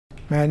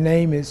My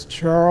name is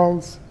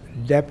Charles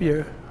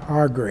W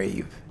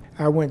Hargrave.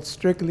 I went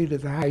strictly to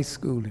the high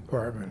school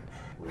department.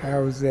 I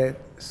was at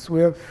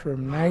Swift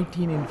from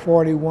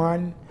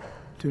 1941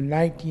 to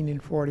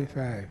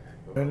 1945.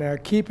 And now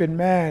keep in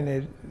mind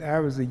that I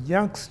was a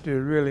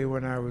youngster really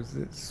when I was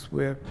at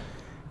Swift,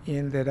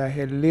 in that I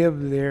had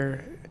lived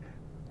there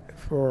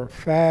for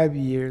 5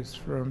 years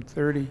from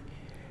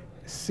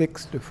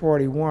 36 to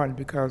 41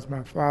 because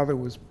my father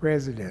was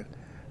president.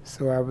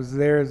 So I was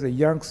there as a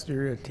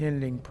youngster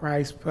attending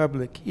Price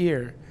Public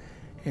here,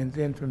 and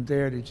then from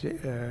there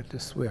to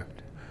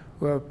Swift.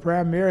 Well,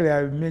 primarily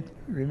I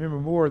remember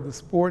more of the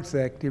sports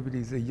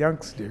activities as a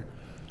youngster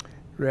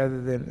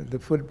rather than the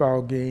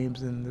football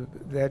games and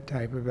that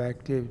type of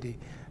activity.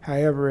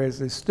 However,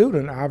 as a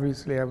student,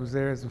 obviously I was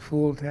there as a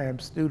full-time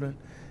student,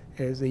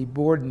 as a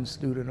boarding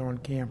student on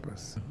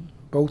campus.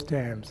 Both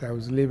times I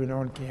was living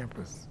on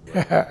campus.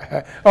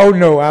 Oh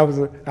no, I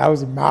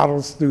was a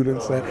model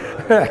student. So.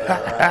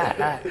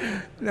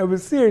 No,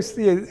 but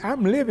seriously,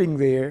 I'm living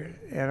there,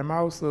 and I'm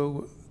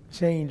also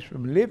changed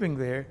from living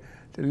there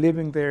to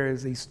living there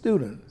as a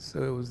student.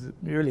 So it was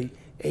really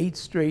 8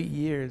 straight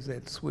years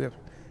at Swift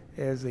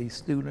as a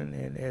student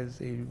and as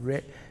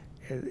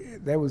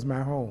that was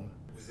my home.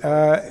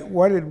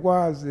 What it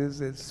was is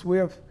that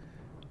Swift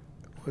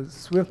was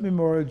Swift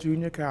Memorial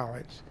Junior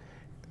College,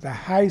 the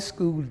high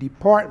school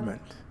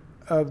department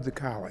of the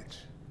college.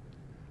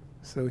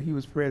 So he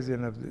was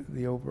president of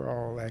the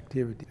overall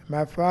activity.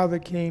 My father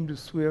came to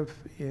Swift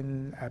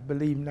in, I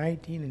believe,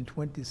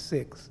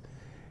 1926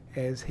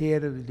 as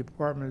head of the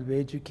Department of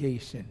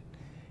Education.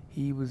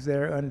 He was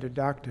there under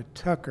Dr.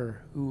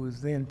 Tucker, who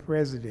was then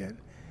president.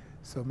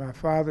 So my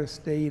father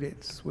stayed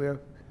at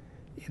Swift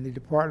in the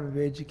Department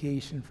of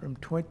Education from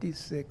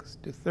 26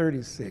 to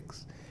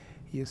 36.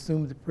 He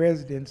assumed the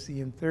presidency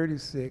in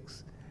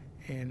 36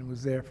 and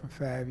was there for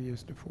 5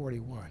 years to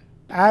 41.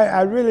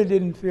 I really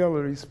didn't feel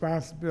a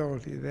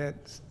responsibility in that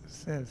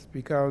sense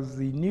because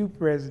the new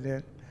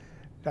president,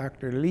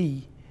 Dr.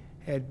 Lee,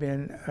 had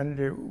been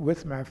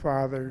with my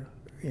father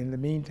in the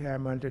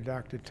meantime under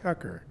Dr.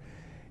 Tucker.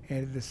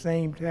 And at the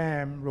same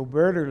time,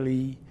 Roberta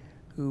Lee,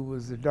 who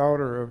was the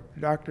daughter of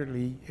Dr.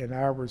 Lee, and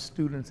I were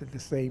students at the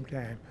same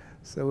time.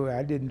 So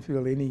I didn't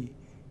feel any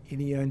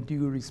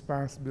undue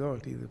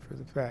responsibility for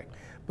the fact.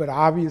 But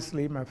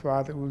obviously my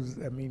father was,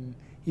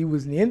 he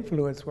was an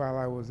influence while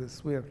I was at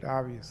Swift,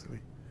 obviously.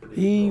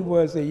 He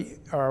was a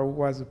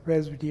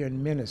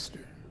Presbyterian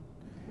minister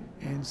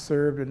and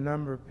served a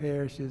number of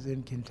parishes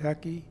in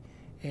Kentucky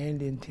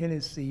and in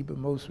Tennessee, but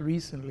most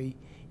recently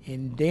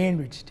in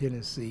Danridge,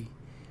 Tennessee,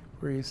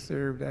 where he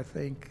served, I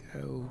think,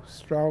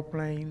 Straw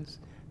Plains,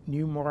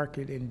 New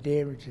Market, and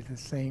Danridge at the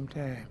same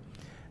time.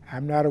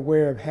 I'm not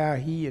aware of how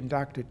he and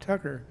Dr.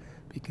 Tucker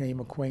became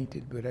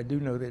acquainted, but I do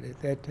know that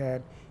at that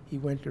time he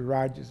went to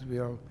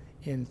Rogersville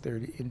in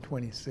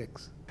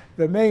 26.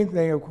 The main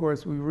thing, of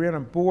course, we were in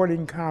a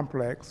boarding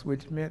complex,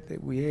 which meant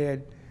that we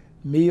had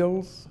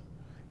meals,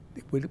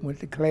 we went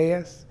to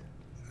class,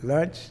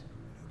 lunch,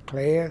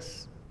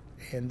 class,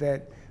 and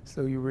that,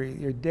 so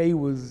your day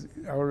was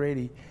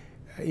already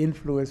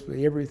influenced by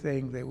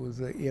everything that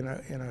was in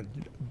a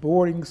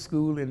boarding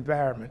school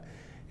environment.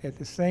 At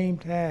the same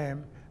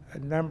time, a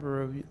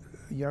number of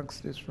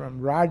youngsters from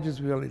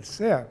Rogersville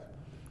itself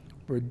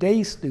were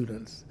day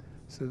students.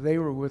 So they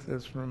were with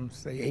us from,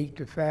 say, 8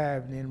 to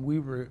 5, and then we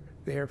were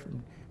there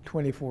from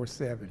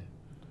 24/7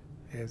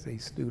 as a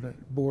student,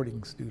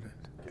 boarding student.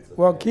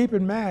 Well, keep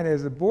in mind,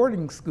 as a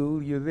boarding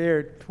school, you're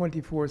there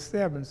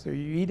 24/7, so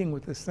you're eating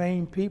with the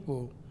same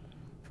people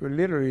for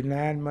literally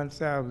 9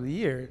 months out of the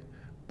year,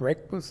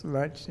 breakfast,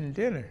 lunch, and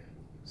dinner.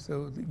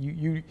 So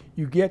you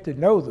get to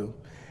know them.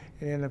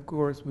 And of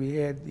course, we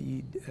had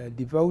the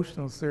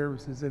devotional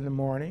services in the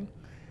morning,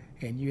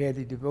 and you had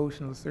the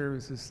devotional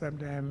services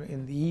sometime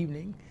in the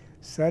evening,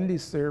 Sunday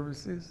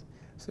services.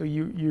 So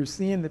you're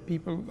seeing the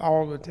people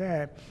all the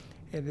time.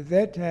 And at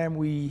that time,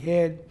 we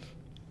had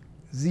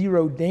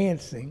zero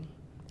dancing.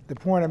 The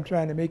point I'm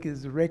trying to make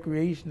is the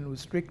recreation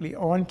was strictly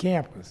on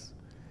campus.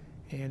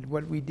 And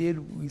what we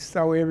did, we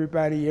saw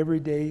everybody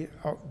every day,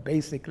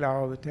 basically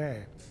all the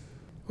time.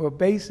 Well,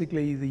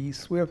 basically, the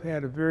Swift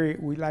had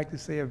we like to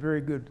say, a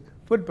very good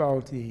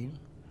football team.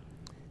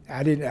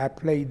 I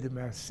played them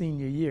my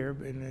senior year,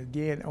 and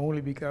again,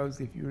 only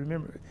because, if you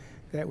remember,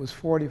 that was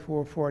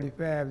 44,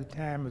 45, the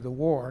time of the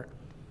war.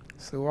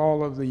 So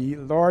all of the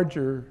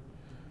larger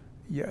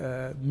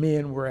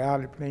men were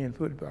out playing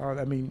football,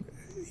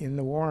 in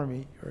the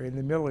Army or in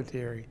the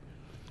military.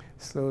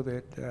 So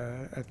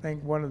that I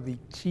think one of the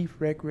chief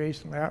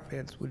recreational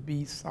outlets would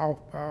be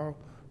softball,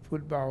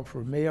 football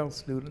for male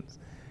students.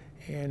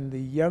 And the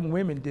young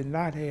women did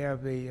not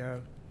have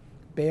a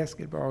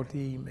basketball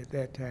team at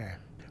that time.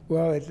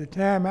 Well, at the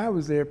time I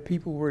was there,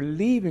 people were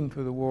leaving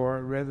for the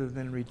war rather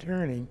than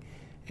returning.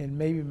 And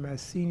maybe my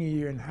senior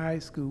year in high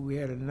school, we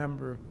had a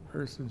number of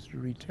persons to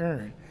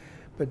return.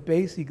 But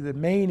basically, the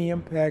main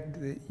impact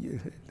that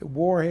the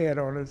war had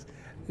on us,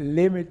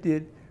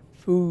 limited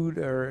food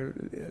or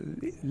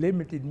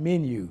limited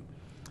menu.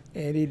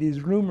 And it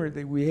is rumored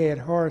that we had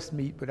horse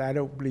meat, but I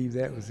don't believe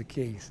that was the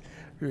case,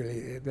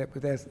 really.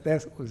 But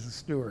that was the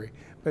story.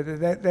 But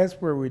that's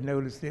where we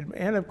noticed it.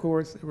 And of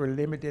course, there were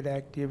limited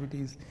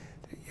activities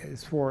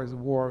as far as the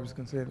war was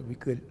concerned that we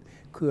could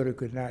or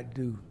could not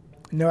do.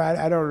 No,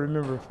 I don't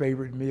remember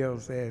favorite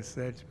meals as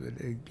such, but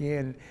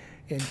again,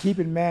 and keep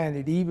in mind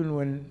that even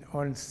when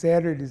on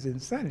Saturdays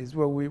and Sundays,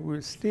 well, we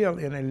were still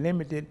in a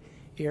limited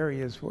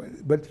areas,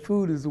 but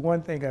food is the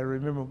one thing I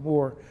remember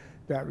more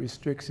about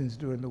restrictions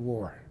during the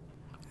war.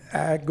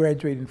 I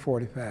graduated in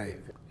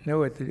 '45.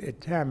 No, at the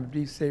time of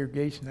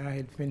desegregation, I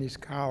had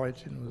finished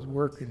college and was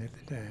working at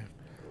the time,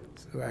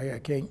 so I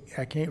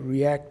can't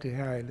react to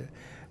how it.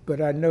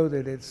 But I know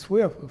that at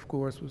SWIFT, of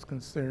course, was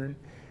concerned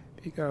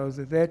because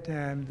at that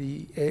time,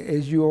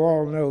 as you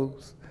all know,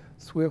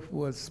 SWIFT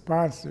was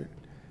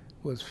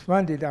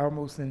funded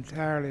almost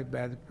entirely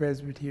by the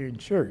Presbyterian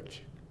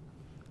Church.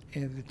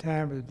 And at the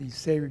time of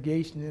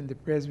desegregation, the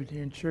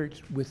Presbyterian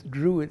Church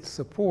withdrew its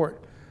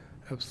support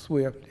of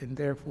SWIFT, and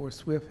therefore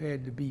SWIFT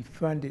had to be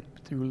funded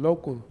through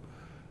local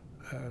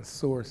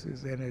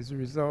sources, and as a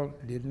result,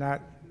 it did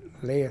not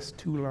last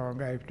too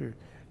long after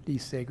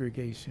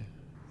desegregation.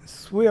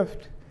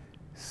 SWIFT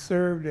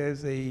served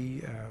as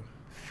a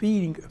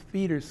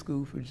feeder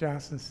school for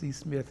Johnson C.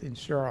 Smith in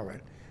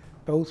Charlotte.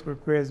 Both were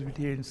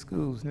Presbyterian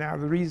schools. Now,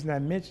 the reason I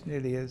mention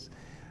it is,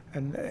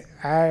 and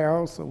I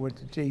also went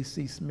to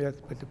J.C.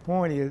 Smith, but the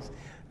point is,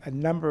 a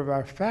number of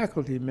our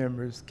faculty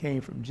members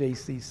came from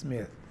J.C.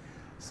 Smith.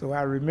 So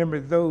I remember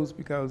those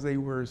because they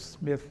were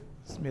Smith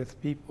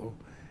people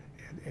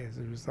as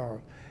a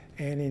result.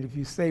 And if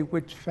you say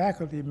which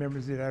faculty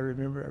members did I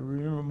remember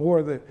more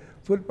of the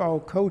football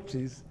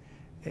coaches,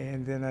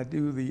 and then I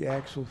do the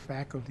actual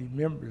faculty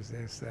members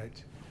as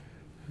such.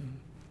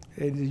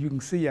 And as you can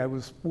see, I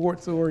was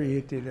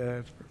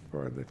sports-oriented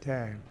for the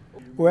time.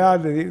 Well,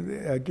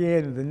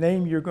 again, the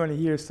name you're going to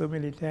hear so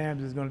many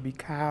times is going to be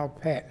Kyle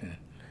Patton.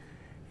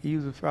 He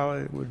was a fellow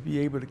that would be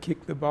able to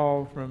kick the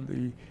ball from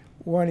the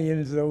one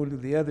end zone to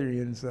the other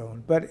end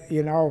zone. But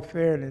in all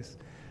fairness,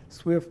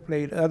 SWIFT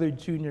played other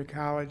junior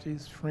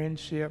colleges,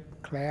 Friendship,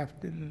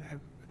 Clafton,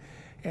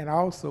 and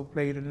also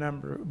played a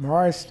number of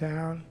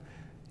Morristown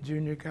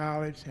Junior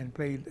College, and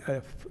played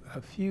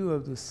a few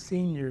of the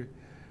senior,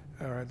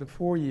 the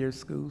four-year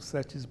schools,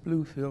 such as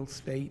Bluefield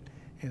State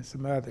and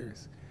some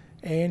others.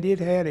 And it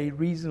had a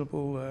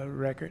reasonable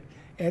record.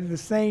 At the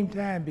same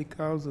time,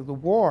 because of the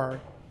war,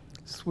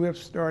 SWIFT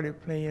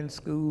started playing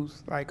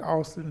schools like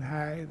Austin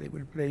High. They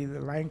would play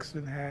the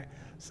Langston High,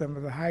 some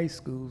of the high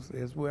schools,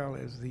 as well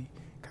as the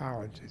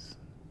colleges.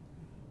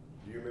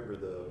 Do you remember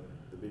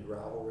the big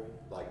rivalry,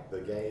 like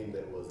the game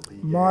that was the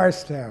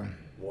Morristown.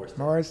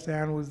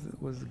 Morristown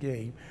was the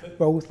game,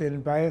 both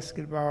in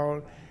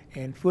basketball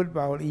and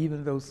football.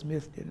 Even though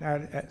SWIFT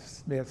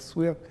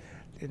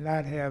did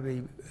not have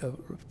a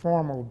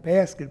formal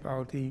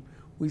basketball team,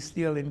 we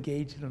still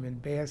engaged them in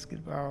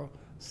basketball,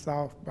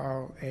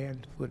 softball,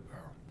 and football.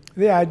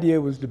 The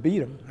idea was to beat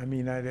them. I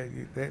mean,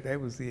 that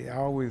was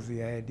always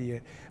the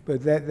idea,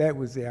 but that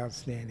was the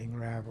outstanding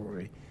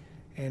rivalry.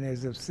 And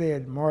as I've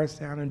said,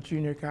 Morristown and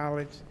junior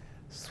college,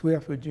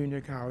 SWIFT for junior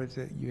college,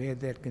 you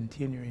had that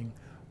continuing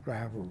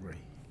rivalry.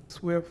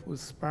 SWIFT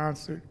was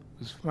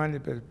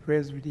funded by the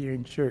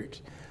Presbyterian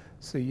Church,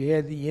 so you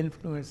had the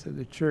influence of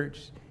the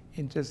church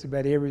in just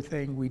about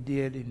everything we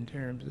did in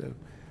terms of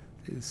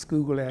the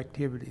school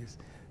activities.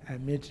 I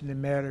mentioned the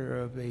matter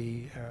of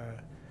a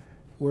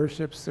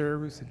worship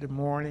service in the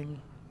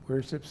morning,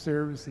 worship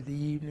service in the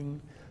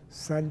evening,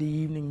 Sunday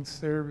evening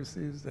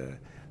services.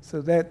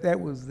 So that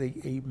was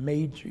a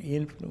major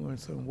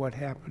influence on what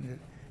happened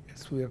at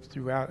SWIFT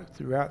throughout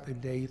the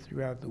day,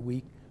 throughout the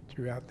week,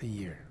 throughout the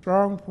year. The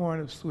strong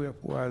point of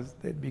SWIFT was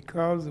that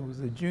because it was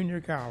a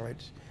junior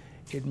college,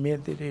 it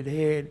meant that it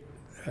had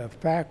a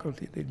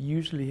faculty that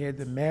usually had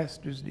the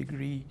master's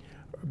degree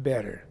or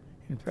better.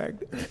 In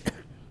fact,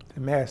 the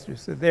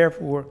master's. So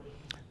therefore,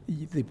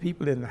 the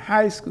people in the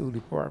high school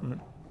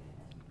department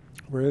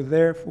were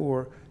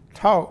therefore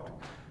taught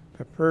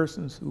by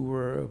persons who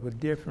were of a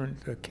different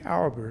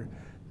caliber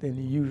than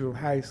the usual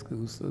high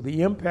school. So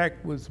the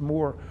impact was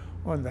more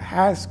on the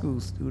high school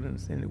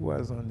students than it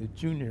was on the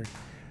junior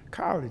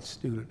college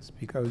students,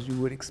 because you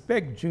would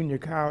expect junior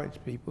college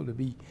people to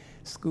be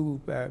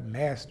schooled by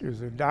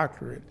masters or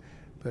doctorate,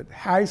 but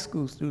high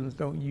school students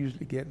don't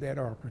usually get that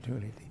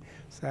opportunity.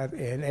 So,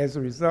 and as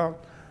a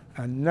result,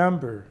 a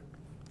number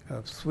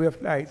of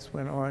SWIFTites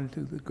went on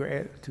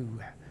to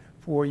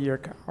four-year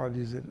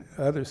colleges and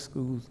other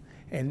schools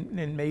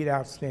and made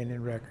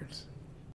outstanding records.